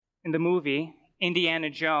In the movie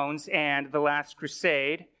Indiana Jones and the Last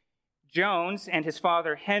Crusade, Jones and his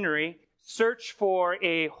father Henry search for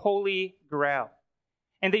a holy grail.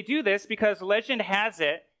 And they do this because legend has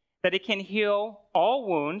it that it can heal all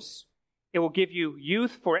wounds, it will give you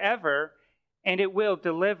youth forever, and it will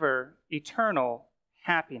deliver eternal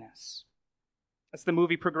happiness. As the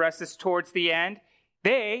movie progresses towards the end,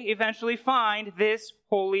 they eventually find this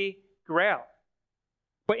holy grail.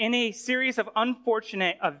 But in a series of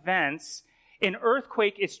unfortunate events, an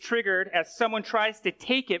earthquake is triggered as someone tries to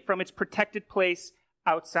take it from its protected place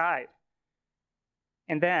outside.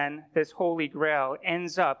 And then this holy grail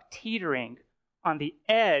ends up teetering on the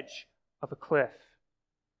edge of a cliff.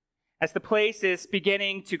 As the place is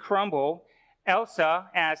beginning to crumble, Elsa,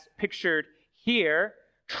 as pictured here,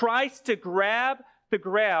 tries to grab the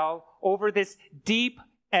grail over this deep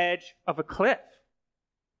edge of a cliff.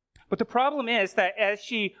 But the problem is that as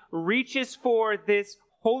she reaches for this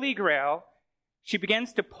holy grail, she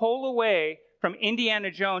begins to pull away from Indiana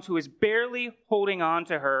Jones, who is barely holding on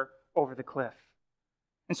to her over the cliff.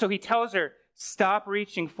 And so he tells her, stop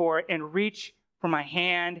reaching for it and reach for my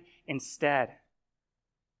hand instead.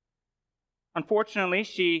 Unfortunately,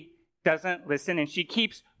 she doesn't listen and she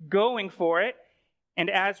keeps going for it. And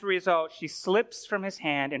as a result, she slips from his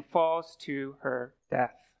hand and falls to her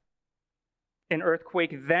death. An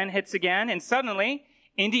earthquake then hits again, and suddenly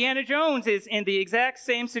Indiana Jones is in the exact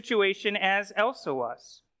same situation as Elsa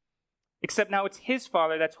was. Except now it's his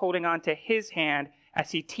father that's holding on to his hand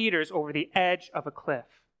as he teeters over the edge of a cliff.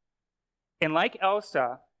 And like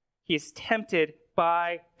Elsa, he is tempted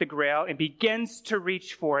by the grail and begins to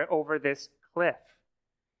reach for it over this cliff.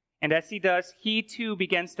 And as he does, he too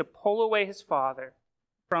begins to pull away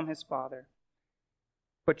from his father.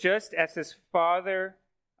 But just as his father,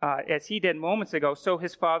 as he did moments ago, so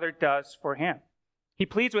his father does for him. He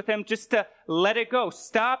pleads with him just to let it go.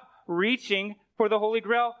 Stop reaching for the Holy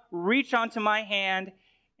Grail. Reach onto my hand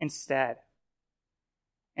instead.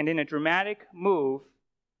 And in a dramatic move,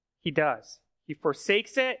 he does. He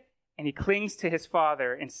forsakes it and he clings to his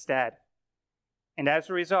father instead. And as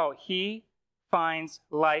a result, he finds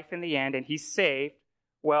life in the end and he's saved,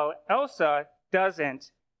 while Elsa doesn't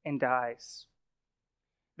and dies.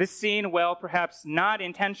 This scene, while perhaps not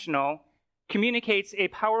intentional, communicates a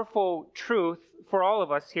powerful truth for all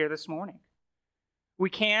of us here this morning. We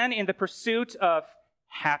can, in the pursuit of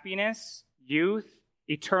happiness, youth,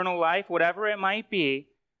 eternal life, whatever it might be,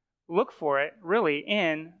 look for it really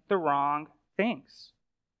in the wrong things.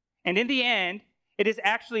 And in the end, it is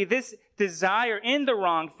actually this desire in the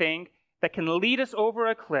wrong thing that can lead us over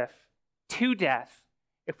a cliff to death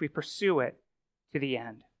if we pursue it to the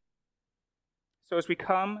end. So as we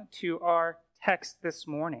come to our text this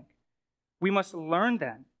morning, we must learn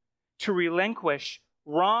then to relinquish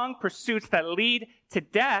wrong pursuits that lead to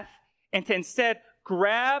death and to instead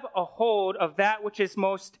grab a hold of that which is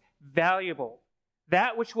most valuable,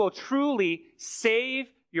 that which will truly save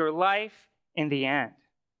your life in the end.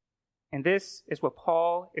 And this is what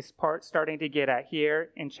Paul is starting to get at here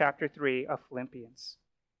in chapter 3 of Philippians.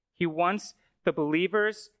 He wants the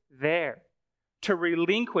believers there to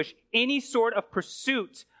relinquish any sort of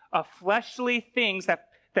pursuit of fleshly things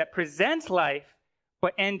that present life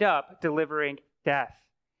but end up delivering death.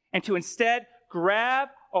 And to instead grab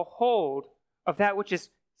a hold of that which is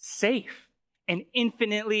safe and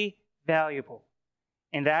infinitely valuable.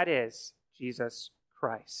 And that is Jesus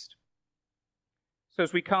Christ. So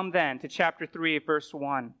as we come then to chapter 3, verse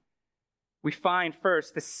 1, we find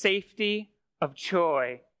first the safety of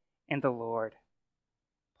joy in the Lord.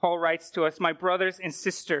 Paul writes to us, my brothers and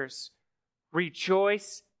sisters,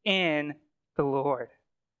 rejoice in the Lord.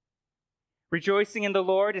 Rejoicing in the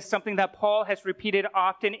Lord is something that Paul has repeated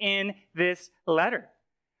often in this letter.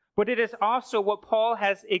 But it is also what Paul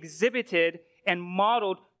has exhibited and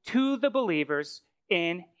modeled to the believers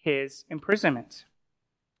in his imprisonment.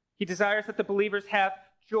 He desires that the believers have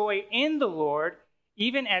joy in the Lord,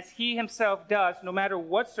 even as he himself does, no matter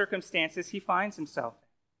what circumstances he finds himself in.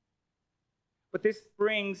 But this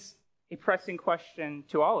brings a pressing question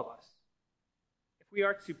to all of us. If we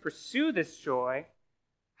are to pursue this joy,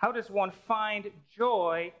 how does one find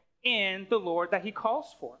joy in the Lord that he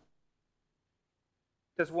calls for?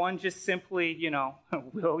 Does one just simply,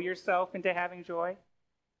 will yourself into having joy?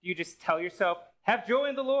 Do you just tell yourself, have joy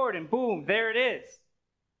in the Lord, and boom, there it is?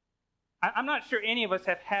 I'm not sure any of us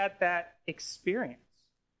have had that experience.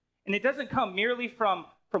 And it doesn't come merely from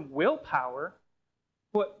willpower,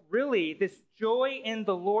 but really this joy in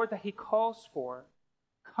the Lord that he calls for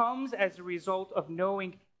comes as a result of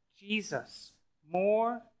knowing Jesus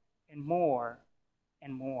more and more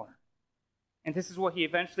and more. And this is what he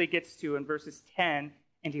eventually gets to in verses 10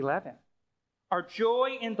 and 11. Our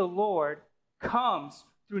joy in the Lord comes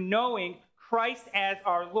through knowing Christ as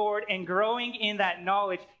our Lord and growing in that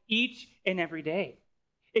knowledge each and every day.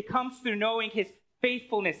 It comes through knowing his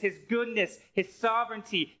faithfulness, his goodness, his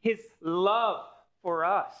sovereignty, his love for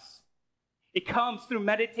us. It comes through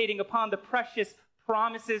meditating upon the precious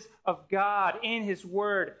promises of God in his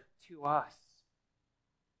word to us.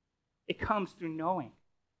 It comes through knowing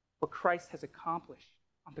what Christ has accomplished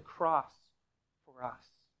on the cross for us.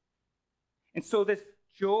 And so this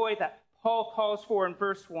joy that Paul calls for in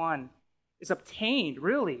verse 1 is obtained,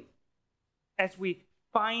 really, as we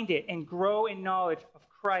find it and grow in knowledge of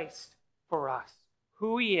Christ for us,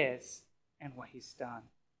 who he is and what he's done.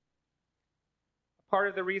 Part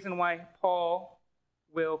of the reason why Paul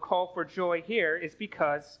will call for joy here is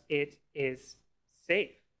because it is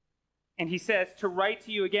safe. And he says, to write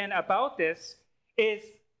to you again about this is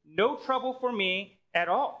no trouble for me at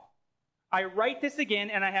all. I write this again,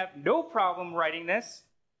 and I have no problem writing this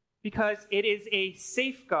because it is a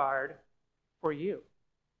safeguard for you.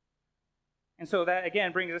 And so that,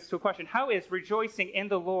 again, brings us to a question. How is rejoicing in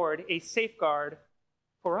the Lord a safeguard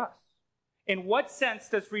for us? In what sense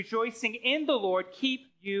does rejoicing in the Lord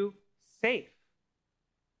keep you safe?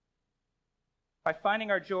 By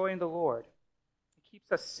finding our joy in the Lord, it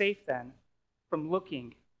keeps us safe then from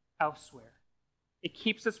looking elsewhere. It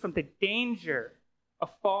keeps us from the danger of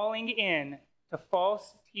falling in to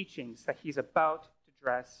false teachings that he's about to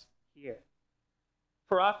address here.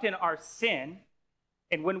 For often our sin,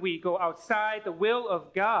 and when we go outside the will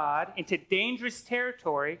of God into dangerous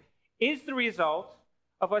territory, is the result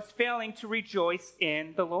of us failing to rejoice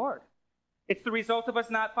in the Lord. It's the result of us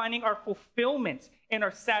not finding our fulfillment and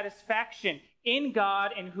our satisfaction in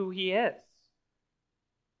God and who he is.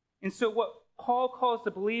 And so what Paul calls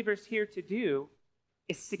the believers here to do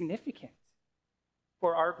is significant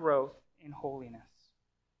for our growth in holiness.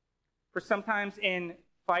 For sometimes in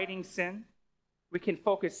fighting sin, we can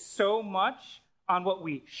focus so much on what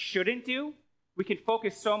we shouldn't do. We can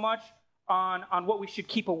focus so much on what we should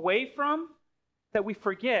keep away from that we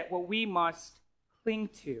forget what we must cling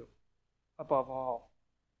to above all.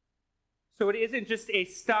 So it isn't just a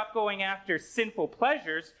stop going after sinful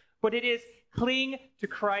pleasures, but it is cling to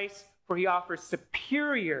Christ, for he offers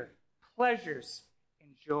superior pleasures and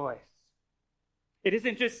joys. It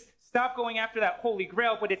isn't just stop going after that holy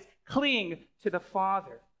grail, but it's cling to the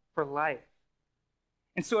Father for life.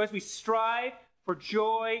 And so as we strive for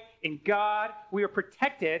joy in God, we are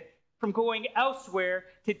protected from going elsewhere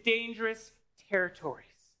to dangerous territories.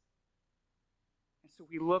 And so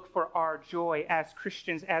we look for our joy as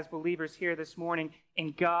Christians, as believers here this morning,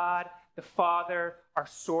 in God, the Father, our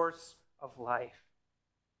source of life.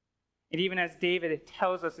 And even as David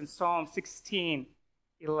tells us in Psalm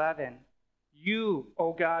 16:11, you,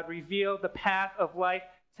 O God, reveal the path of life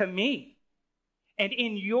to me. And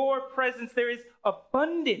in your presence there is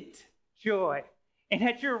abundant joy. And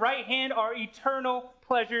at your right hand are eternal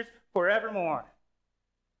pleasures forevermore.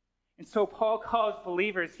 And so Paul calls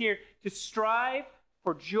believers here to strive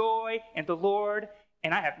for joy in the Lord.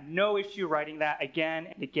 And I have no issue writing that again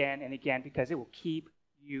and again and again because it will keep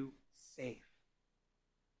you safe.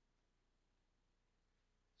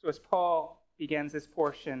 So as Paul begins this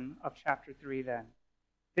portion of chapter 3 then,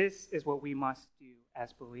 this is what we must do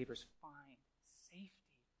as believers. Find safety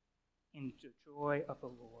in the joy of the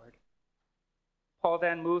Lord. Paul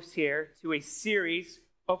then moves here to a series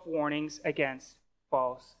of warnings against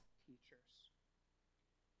false teachers.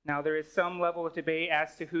 Now, there is some level of debate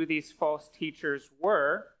as to who these false teachers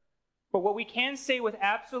were, but what we can say with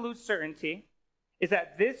absolute certainty is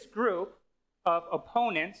that this group of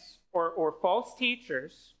opponents or false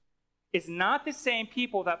teachers is not the same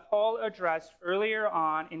people that Paul addressed earlier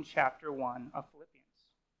on in chapter 1 of Philippians.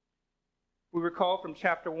 We recall from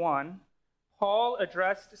chapter 1, Paul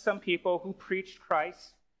addressed some people who preached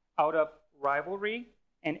Christ out of rivalry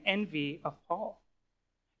and envy of Paul.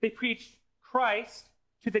 They preached Christ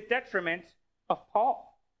to the detriment of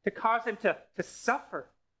Paul, to cause him to suffer.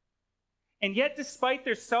 And yet, despite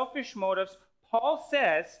their selfish motives, Paul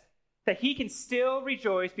says that he can still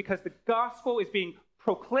rejoice because the gospel is being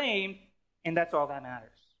proclaimed, and that's all that matters.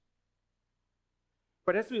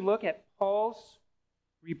 But as we look at Paul's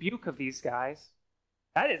rebuke of these guys,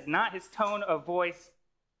 that is not his tone of voice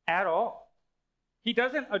at all. He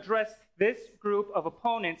doesn't address this group of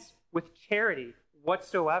opponents with charity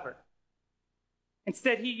whatsoever.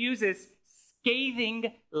 Instead, he uses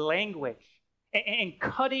scathing language and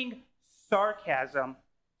cutting sarcasm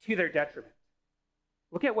to their detriment.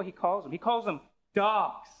 Look at what he calls them. He calls them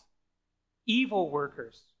dogs, evil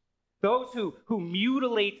workers, those who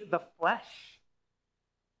mutilate the flesh.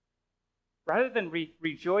 rather than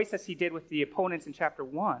rejoice as he did with the opponents in chapter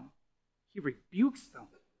 1, he rebukes them,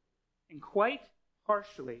 and quite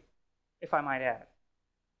harshly, if I might add.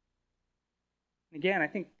 And again, I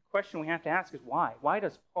think the question we have to ask is why? Why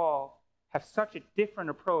does Paul have such a different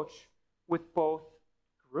approach with both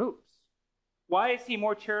groups? Why is he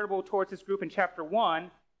more charitable towards this group in chapter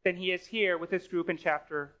 1 than he is here with this group in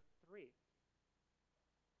chapter 3?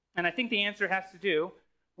 And I think the answer has to do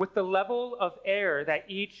with the level of error that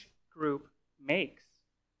each group makes.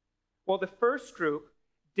 While the first group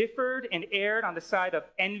differed and erred on the side of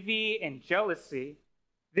envy and jealousy,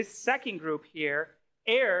 this second group here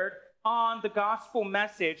erred on the gospel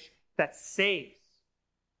message that saves.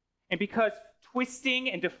 And because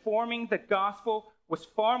twisting and deforming the gospel was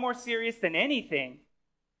far more serious than anything,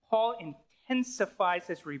 Paul intensifies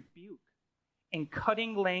his rebuke in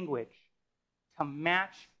cutting language to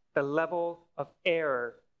match the level of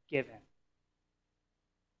error given.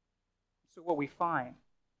 So what we find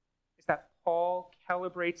is that Paul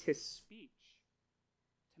calibrates his speech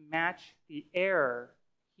to match the error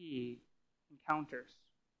he encounters.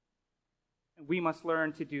 And we must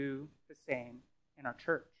learn to do the same in our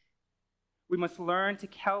church. We must learn to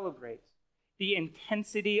calibrate the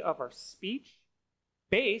intensity of our speech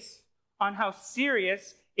based on how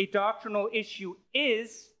serious a doctrinal issue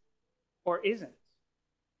is or isn't.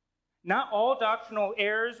 Not all doctrinal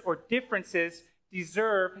errors or differences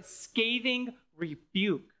deserve scathing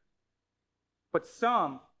rebuke, but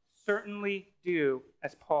some certainly do,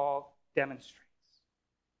 as Paul demonstrates.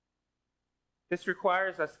 This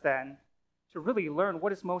requires us then to really learn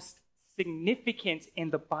what is most significant in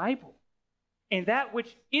the Bible and that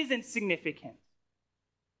which isn't significant.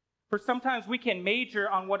 For sometimes we can major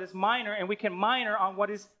on what is minor and we can minor on what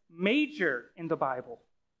is major in the Bible.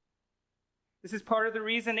 This is part of the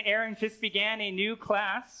reason Aaron just began a new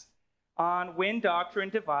class on when doctrine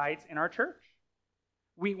divides in our church.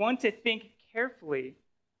 We want to think carefully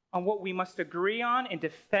on what we must agree on and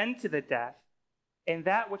defend to the death, and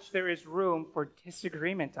that which there is room for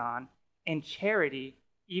disagreement on, and charity,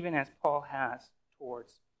 even as Paul has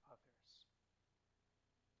towards others.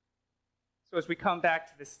 So as we come back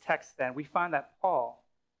to this text then, we find that Paul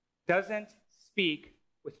doesn't speak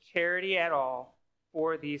with charity at all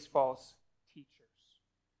for these false teachers.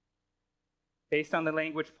 Based on the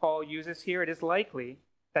language Paul uses here, it is likely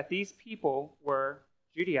that these people were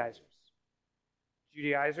Judaizers.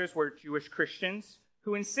 Judaizers were Jewish Christians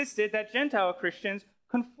who insisted that Gentile Christians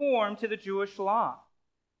conform to the Jewish law.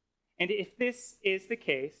 And if this is the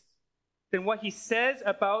case, then what he says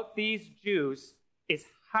about these Jews is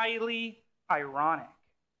highly ironic.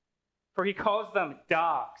 For he calls them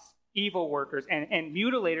dogs, evil workers, and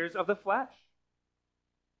mutilators of the flesh.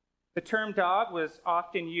 The term dog was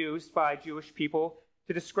often used by Jewish people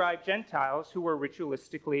to describe Gentiles who were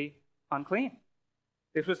ritualistically unclean.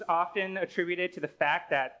 This was often attributed to the fact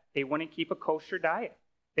that they wouldn't keep a kosher diet.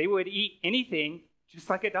 They would eat anything just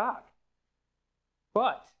like a dog.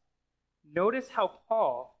 But notice how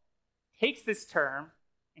Paul takes this term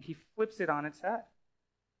and he flips it on its head.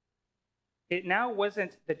 It now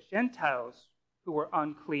wasn't the Gentiles who were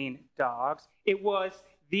unclean dogs. It was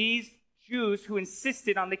these Jews who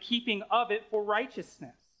insisted on the keeping of it for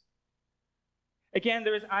righteousness. Again,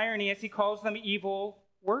 there is irony as he calls them evil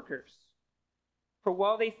workers. For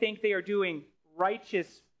while they think they are doing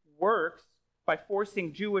righteous works by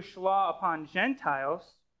forcing Jewish law upon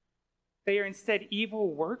Gentiles, they are instead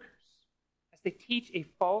evil workers as they teach a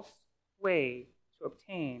false way to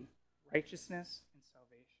obtain righteousness and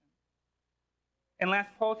salvation. And last,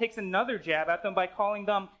 Paul takes another jab at them by calling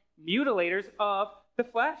them mutilators of the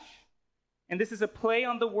flesh. And this is a play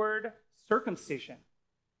on the word circumcision.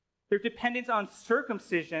 Their dependence on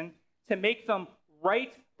circumcision to make them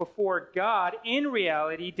right before God in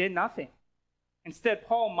reality did nothing. Instead,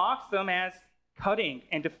 Paul mocks them as cutting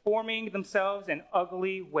and deforming themselves in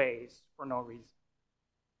ugly ways for no reason.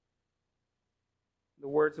 In the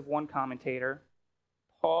words of one commentator,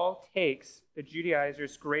 Paul takes the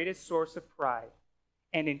Judaizers' greatest source of pride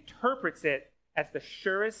and interprets it as the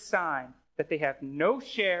surest sign that they have no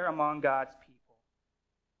share among God's people.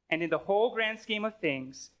 And in the whole grand scheme of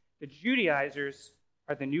things, the Judaizers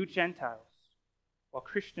are the new Gentiles, while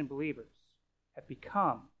Christian believers have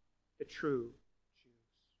become the true Jews.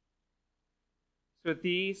 So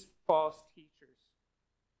these false teachers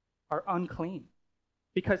are unclean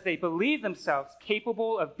because they believe themselves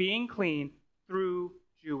capable of being clean through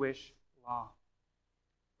Jewish law.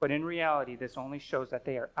 But in reality, this only shows that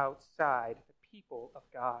they are outside the people of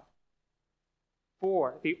God.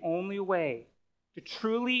 For the only way to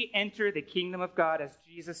truly enter the kingdom of God, as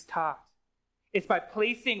Jesus taught, is by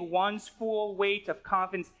placing one's full weight of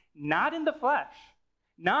confidence not in the flesh,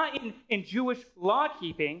 not in Jewish law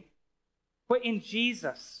keeping, but in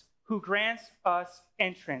Jesus, who grants us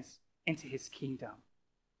entrance into his kingdom.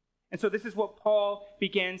 And so this is what Paul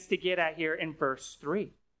begins to get at here in verse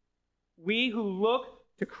 3. We who look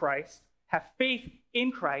to Christ, have faith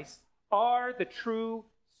in Christ, are the true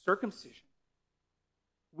circumcision.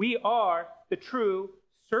 We are the true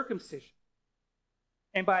circumcision.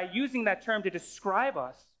 And by using that term to describe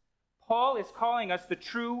us, Paul is calling us the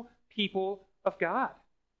true people of God.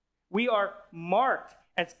 We are marked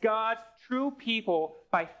as God's true people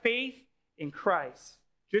by faith in Christ,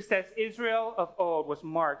 just as Israel of old was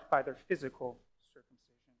marked by their physical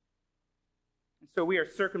circumcision. And so we are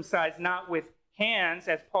circumcised not with hands,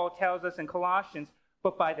 as Paul tells us in Colossians,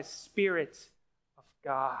 but by the Spirit of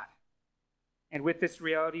God. And with this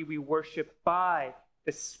reality, we worship by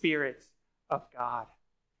the Spirit of God.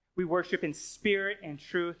 We worship in spirit and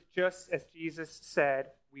truth, just as Jesus said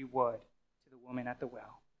we would to the woman at the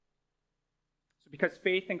well. So because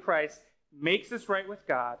faith in Christ makes us right with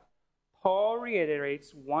God, Paul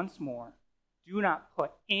reiterates once more, do not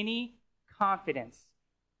put any confidence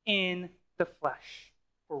in the flesh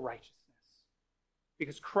for righteousness,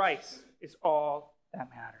 because Christ is all that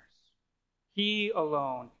matters. He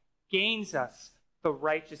alone gains us the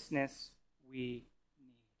righteousness we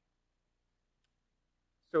need.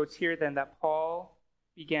 So it's here then that Paul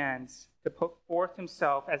begins to put forth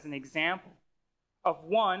himself as an example of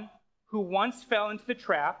one who once fell into the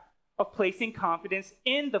trap of placing confidence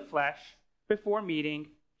in the flesh before meeting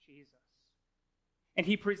Jesus. And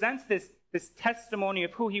he presents this testimony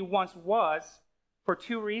of who he once was for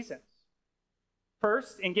two reasons.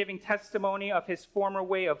 First, in giving testimony of his former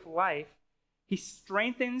way of life, he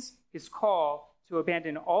strengthens his call to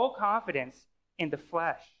abandon all confidence in the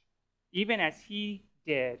flesh, even as he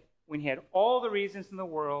did when he had all the reasons in the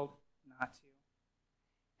world not to.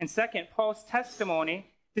 And second, Paul's testimony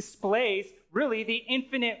displays really the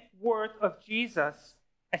infinite worth of Jesus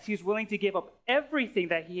as he's willing to give up everything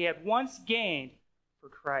that he had once gained for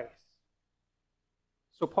Christ.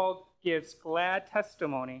 So Paul gives glad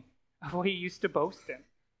testimony of what he used to boast in,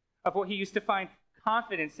 of what he used to find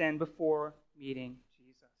confidence in before meeting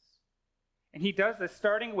Jesus. And he does this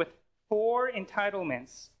starting with 4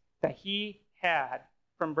 entitlements that he had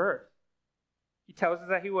from birth. He tells us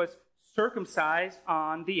that he was circumcised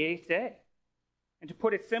on the 8th day. And to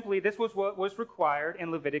put it simply, this was what was required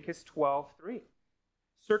in Leviticus 12:3.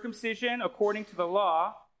 Circumcision, according to the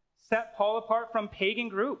law, set Paul apart from pagan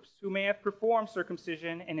groups who may have performed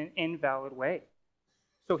circumcision in an invalid way.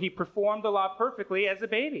 So he performed the law perfectly as a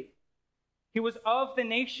baby. He was of the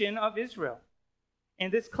nation of Israel.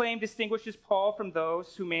 And this claim distinguishes Paul from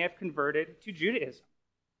those who may have converted to Judaism.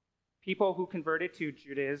 People who converted to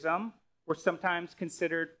Judaism were sometimes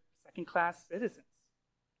considered second-class citizens.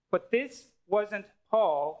 But this wasn't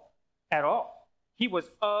Paul at all. He was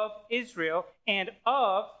of Israel and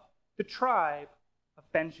of the tribe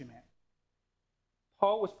of Benjamin.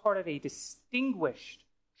 Paul was part of a distinguished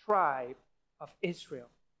tribe of Israel.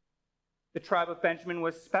 The tribe of Benjamin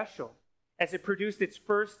was special, as it produced its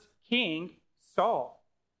first king, Saul,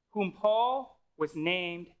 whom Paul was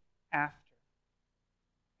named after.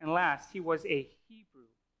 And last, he was a Hebrew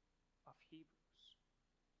of Hebrews.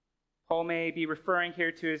 Paul may be referring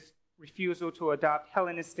here to his refusal to adopt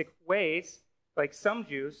Hellenistic ways, like some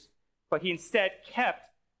Jews, but he instead kept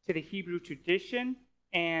to the Hebrew tradition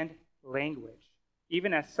and language,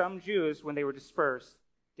 even as some Jews, when they were dispersed,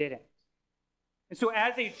 didn't. And so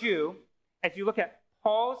as a Jew, as you look at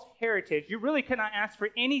Paul's heritage, you really cannot ask for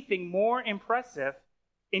anything more impressive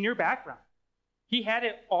in your background. He had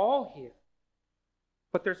it all here.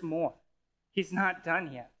 But there's more. He's not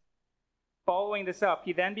done yet. Following this up,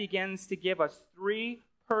 he then begins to give us 3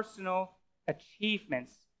 personal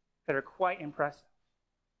achievements that are quite impressive.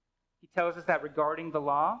 He tells us that regarding the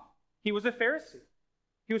law, he was a Pharisee.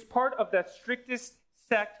 He was part of the strictest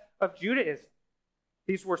sect of Judaism.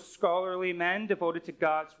 These were scholarly men devoted to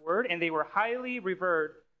God's word, and they were highly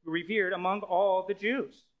revered among all the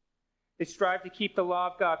Jews. They strived to keep the law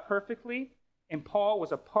of God perfectly, and Paul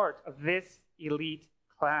was a part of this elite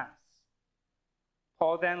class.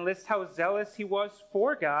 Paul then lists how zealous he was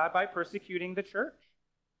for God by persecuting the church.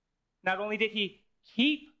 Not only did he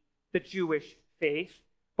keep the Jewish faith,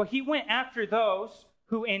 but he went after those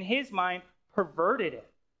who, in his mind, perverted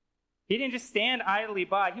it. He didn't just stand idly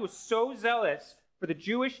by. He was so zealous for the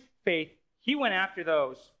Jewish faith, he went after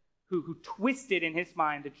those who twisted, in his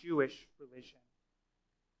mind, the Jewish religion.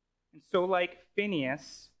 And so, like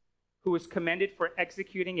Phineas, who was commended for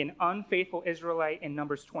executing an unfaithful Israelite in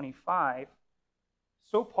Numbers 25,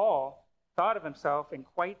 so Paul thought of himself in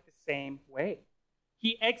quite the same way.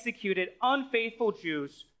 he executed unfaithful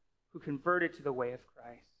Jews who converted to the way of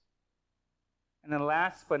Christ. And then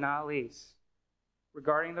last but not least,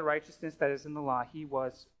 regarding the righteousness that is in the law, he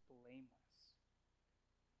was blameless.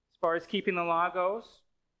 As far as keeping the law goes,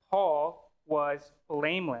 Paul was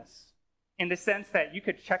blameless in the sense that you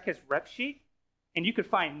could check his rep sheet and you could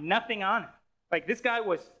find nothing on it. Like, this guy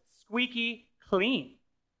was squeaky clean.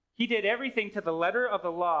 He did everything to the letter of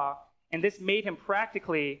the law, and this made him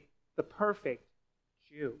practically the perfect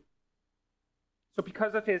Jew. So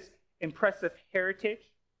because of his impressive heritage,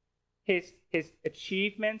 his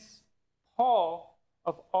achievements, Paul,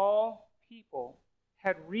 of all people,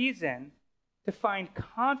 had reason to find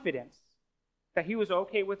confidence that he was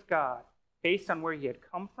okay with God based on where he had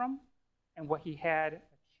come from and what he had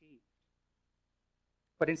achieved.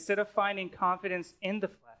 But instead of finding confidence in the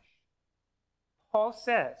flesh, Paul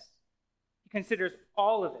says he considers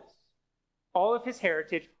all of this, all of his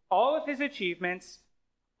heritage, all of his achievements,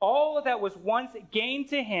 all of that was once gained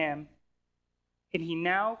to him, and he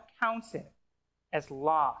now counts it as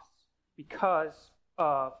loss because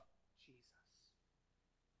of Jesus.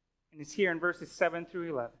 And it's here in verses 7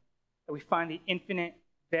 through 11 that we find the infinite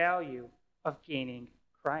value of gaining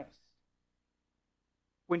Christ.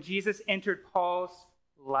 When Jesus entered Paul's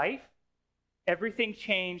life, everything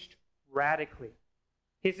changed radically.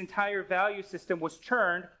 His entire value system was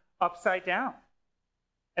turned upside down.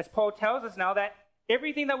 As Paul tells us now that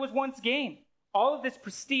everything that was once gained, all of this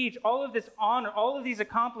prestige, all of this honor, all of these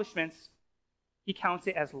accomplishments, he counts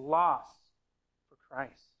it as loss for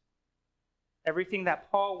Christ. Everything that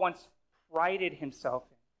Paul once prided himself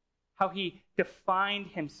in, how he defined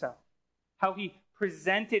himself, how he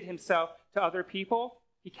presented himself to other people,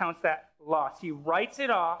 he counts that loss. He writes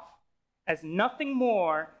it off as nothing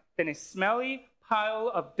more than a smelly pile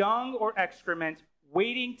of dung or excrement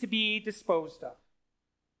waiting to be disposed of.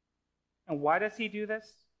 And why does he do this?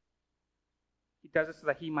 He does it so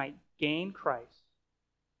that he might gain Christ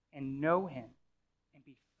and know him and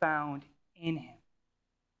be found in him.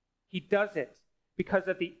 He does it because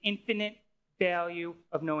of the infinite value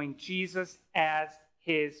of knowing Jesus as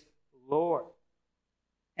his Lord.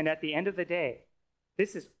 And at the end of the day,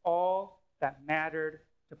 this is all that mattered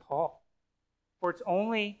to Paul. For it's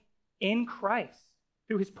only in Christ,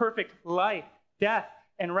 through his perfect life, death,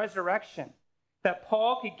 and resurrection, that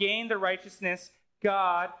Paul could gain the righteousness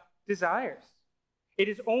God desires. It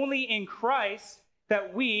is only in Christ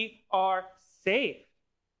that we are saved.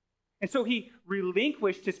 And so he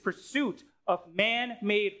relinquished his pursuit of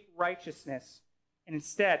man-made righteousness and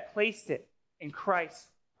instead placed it in Christ's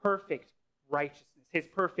perfect righteousness, his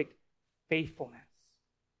perfect faithfulness.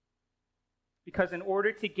 Because in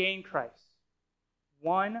order to gain Christ,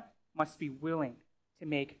 one must be willing to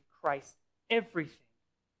make Christ everything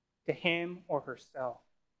to him or herself.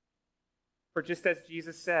 For just as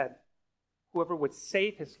Jesus said, whoever would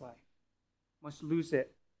save his life must lose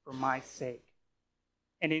it for my sake.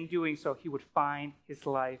 And in doing so, he would find his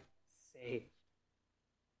life saved.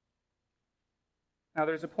 Now,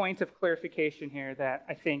 there's a point of clarification here that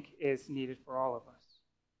I think is needed for all of us.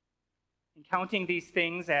 In counting these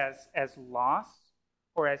things as loss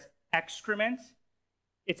or as excrement,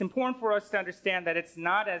 it's important for us to understand that it's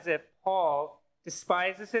not as if Paul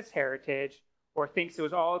despises his heritage or thinks it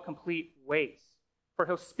was all a complete waste. For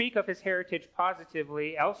he'll speak of his heritage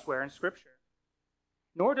positively elsewhere in Scripture.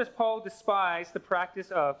 Nor does Paul despise the practice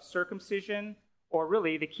of circumcision or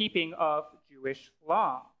really the keeping of Jewish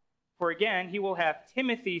law. For again, he will have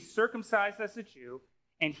Timothy circumcised as a Jew,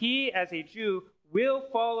 and he as a Jew will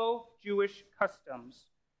follow Jewish customs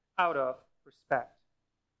out of respect.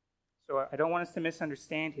 So I don't want us to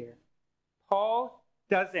misunderstand here. Paul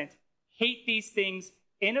doesn't hate these things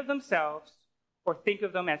in of themselves or think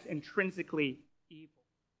of them as intrinsically evil.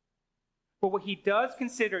 But what he does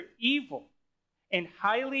consider evil and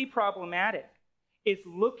highly problematic is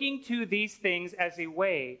looking to these things as a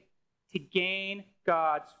way to gain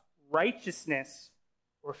God's righteousness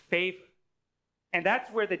or favor. And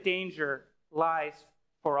that's where the danger lies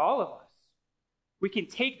for all of us. We can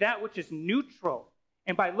take that which is neutral,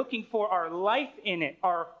 and by looking for our life in it,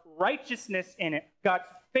 our righteousness in it, God's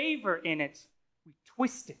favor in it, we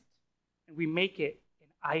twist it and we make it an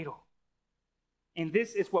idol. And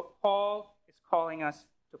this is what Paul is calling us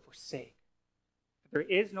to forsake. There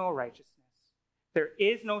is no righteousness. There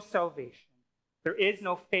is no salvation. There is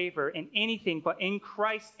no favor in anything but in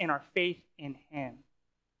Christ and our faith in him.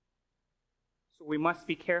 So we must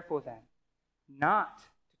be careful then not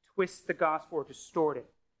to twist the gospel or distort it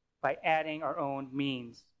by adding our own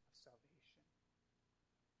means of salvation.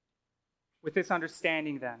 With this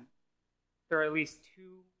understanding then, there are at least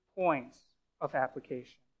 2 points of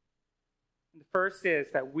application. And the first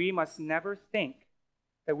is that we must never think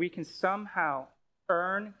that we can somehow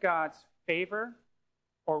earn God's favor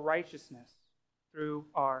or righteousness through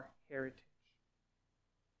our heritage.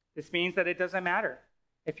 This means that it doesn't matter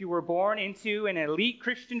if you were born into an elite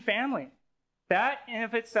Christian family. That in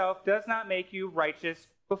of itself does not make you righteous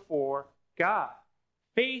before God.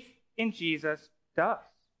 Faith in Jesus does.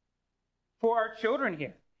 For our children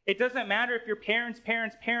here, it doesn't matter if your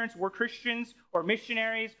parents were Christians or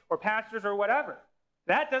missionaries or pastors or whatever.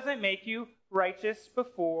 That doesn't make you righteous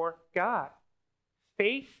before God.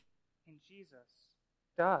 Faith in Jesus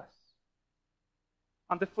does.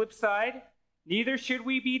 On the flip side, neither should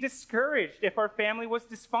we be discouraged if our family was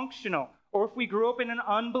dysfunctional or if we grew up in an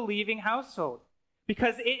unbelieving household,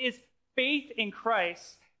 because it is faith in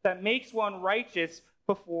Christ that makes one righteous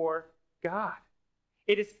before God.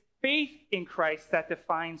 It is faith in Christ that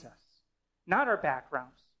defines us, not our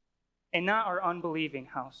backgrounds and not our unbelieving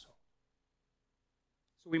household.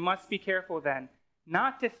 So we must be careful then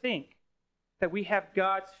not to think that we have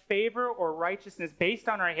God's favor or righteousness based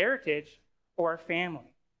on our heritage or our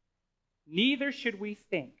family. Neither should we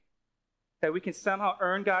think that we can somehow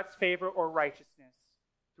earn God's favor or righteousness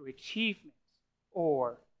through achievement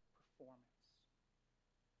or performance.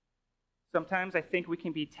 Sometimes I think we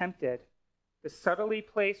can be tempted to subtly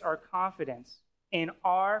place our confidence in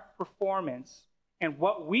our performance and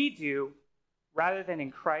what we do rather than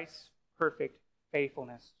in Christ's perfect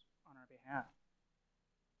faithfulness on our behalf.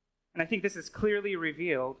 And I think this is clearly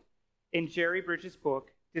revealed in Jerry Bridges'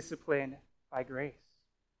 book, Disciplined by Grace.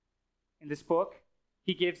 In this book,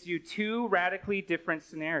 he gives you two radically different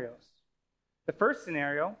scenarios. The first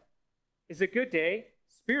scenario is a good day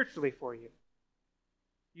spiritually for you.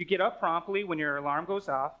 You get up promptly when your alarm goes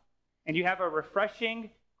off, and you have a refreshing,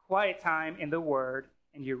 quiet time in the Word,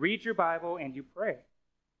 and you read your Bible and you pray.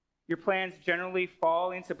 Your plans generally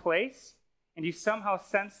fall into place, and you somehow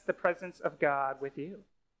sense the presence of God with you.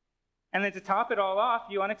 And then to top it all off,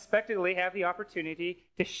 you unexpectedly have the opportunity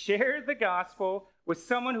to share the gospel with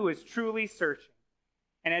someone who is truly searching.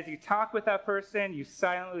 And as you talk with that person, you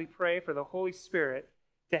silently pray for the Holy Spirit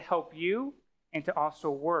to help you and to also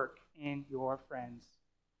work in your friend's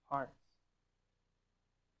heart.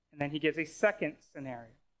 And then he gives a second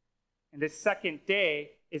scenario. And this second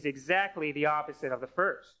day is exactly the opposite of the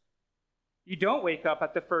first. You don't wake up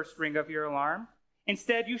at the first ring of your alarm.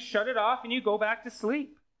 Instead, you shut it off and you go back to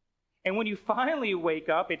sleep. And when you finally wake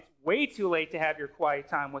up, it's way too late to have your quiet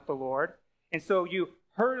time with the Lord. And so you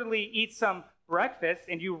hurriedly eat some breakfast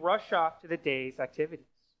and you rush off to the day's activities.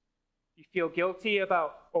 You feel guilty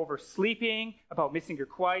about oversleeping, about missing your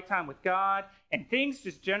quiet time with God, and things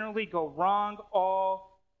just generally go wrong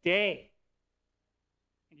all day.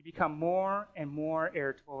 And you become more and more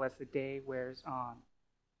irritable as the day wears on.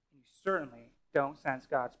 And you certainly don't sense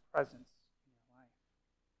God's presence in your life.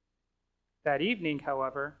 That evening,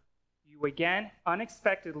 however, you again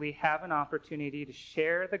unexpectedly have an opportunity to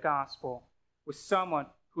share the gospel with someone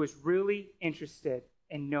who is really interested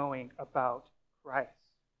in knowing about Christ.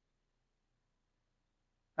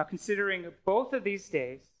 Now, considering both of these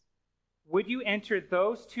days, would you enter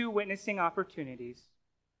those two witnessing opportunities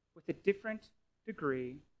with a different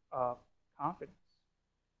degree of confidence?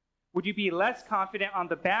 Would you be less confident on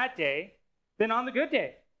the bad day than on the good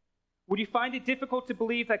day? Would you find it difficult to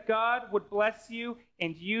believe that God would bless you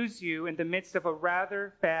and use you in the midst of a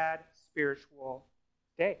rather bad spiritual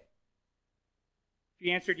day? If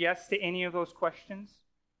you answered yes to any of those questions,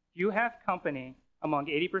 you have company among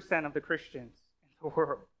 80% of the Christians in the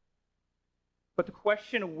world. But the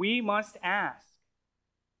question we must ask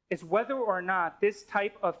is whether or not this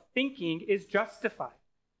type of thinking is justified.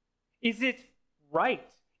 Is it right?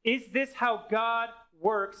 Is this how God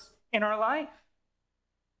works in our life?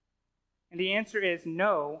 And the answer is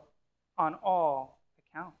no on all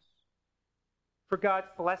accounts. For God's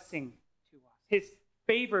blessing to us, his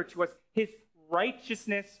favor to us, his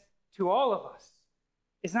righteousness to all of us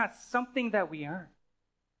is not something that we earn,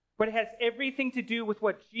 but it has everything to do with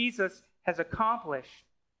what Jesus has accomplished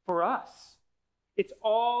for us. It's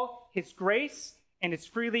all his grace, and it's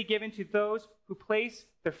freely given to those who place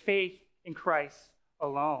their faith in Christ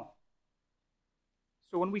alone.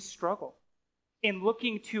 So when we struggle in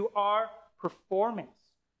looking to our performance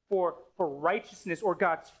for righteousness or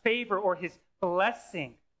God's favor or his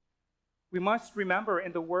blessing, we must remember,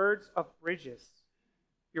 in the words of Bridges,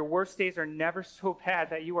 your worst days are never so bad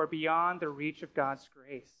that you are beyond the reach of God's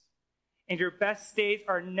grace. And your best days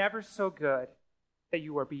are never so good that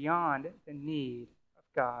you are beyond the need of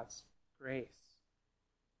God's grace.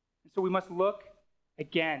 And so we must look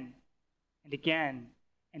again and again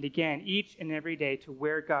and again, each and every day, to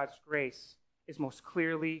where God's grace is most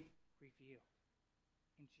clearly revealed.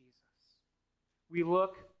 we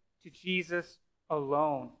look to Jesus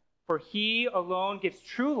alone, for he alone gives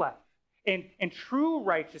true life and true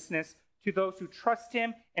righteousness to those who trust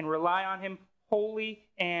him and rely on him wholly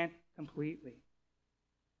and completely.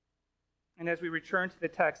 And as we return to the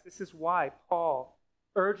text, this is why Paul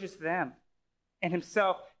urges them and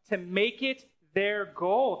himself to make it their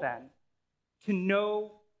goal then to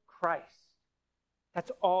know Christ.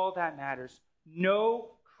 That's all that matters.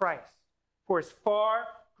 Know Christ, for it's far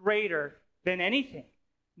greater than anything.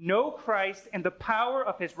 Know Christ and the power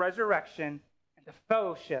of his resurrection and the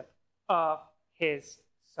fellowship of his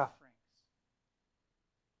sufferings.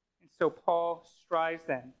 And so Paul strives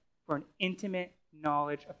then for an intimate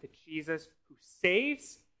knowledge of the Jesus who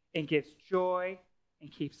saves and gives joy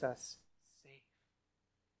and keeps us safe.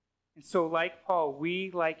 And so like Paul,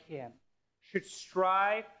 we, like him, should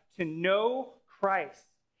strive to know Christ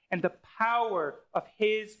and the power of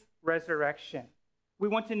his resurrection. We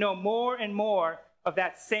want to know more and more of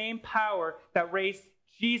that same power that raised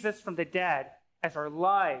Jesus from the dead as our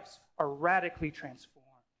lives are radically transformed.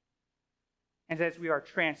 And as we are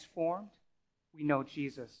transformed, we know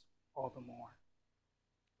Jesus all the more.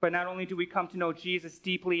 But not only do we come to know Jesus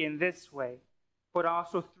deeply in this way, but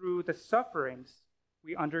also through the sufferings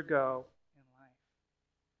we undergo in life.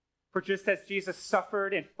 For just as Jesus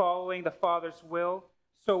suffered in following the Father's will,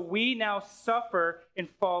 so we now suffer in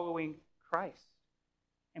following Christ.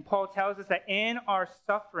 And Paul tells us that in our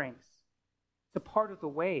sufferings, it's a part of the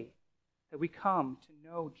way that we come to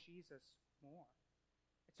know Jesus more.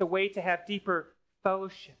 It's a way to have deeper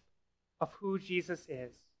fellowship of who Jesus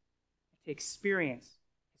is and to experience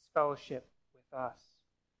his fellowship with us.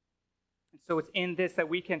 And so it's in this that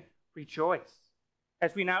we can rejoice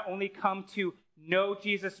as we not only come to know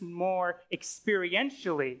Jesus more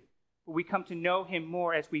experientially, but we come to know him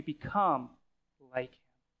more as we become like him.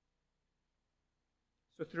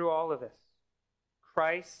 So through all of this,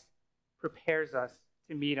 Christ prepares us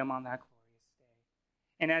to meet him on that glorious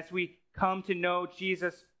day. And as we come to know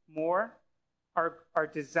Jesus more, our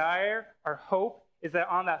desire, our hope is that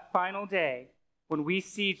on that final day, when we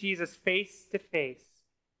see Jesus face to face,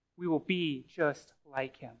 we will be just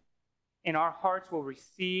like him. And our hearts will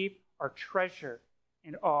receive our treasure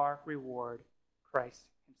and our reward, Christ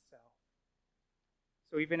himself.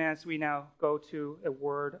 So even as we now go to a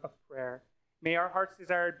word of prayer, may our heart's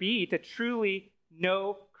desire be to truly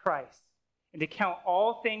know Christ and to count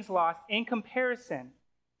all things lost in comparison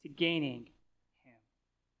to gaining him.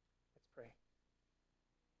 Let's pray.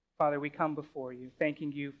 Father, we come before you,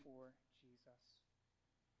 thanking you for Jesus.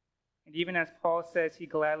 And even as Paul says he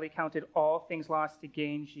gladly counted all things lost to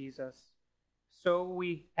gain Jesus, so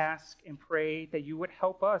we ask and pray that you would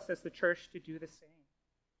help us as the church to do the same.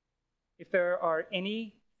 If there are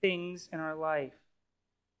any things in our life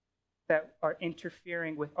that are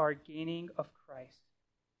interfering with our gaining of Christ,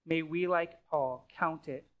 may we, like Paul, count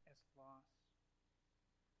it as loss.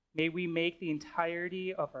 May we make the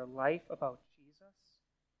entirety of our life about Jesus.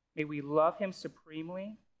 May we love him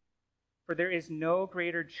supremely, for there is no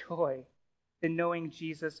greater joy than knowing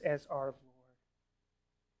Jesus as our Lord.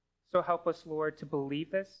 So help us, Lord, to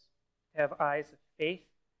believe this, to have eyes of faith,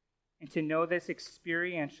 and to know this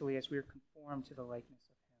experientially as we are conformed to the likeness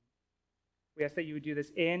of him. We ask that you would do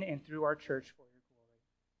this in and through our church for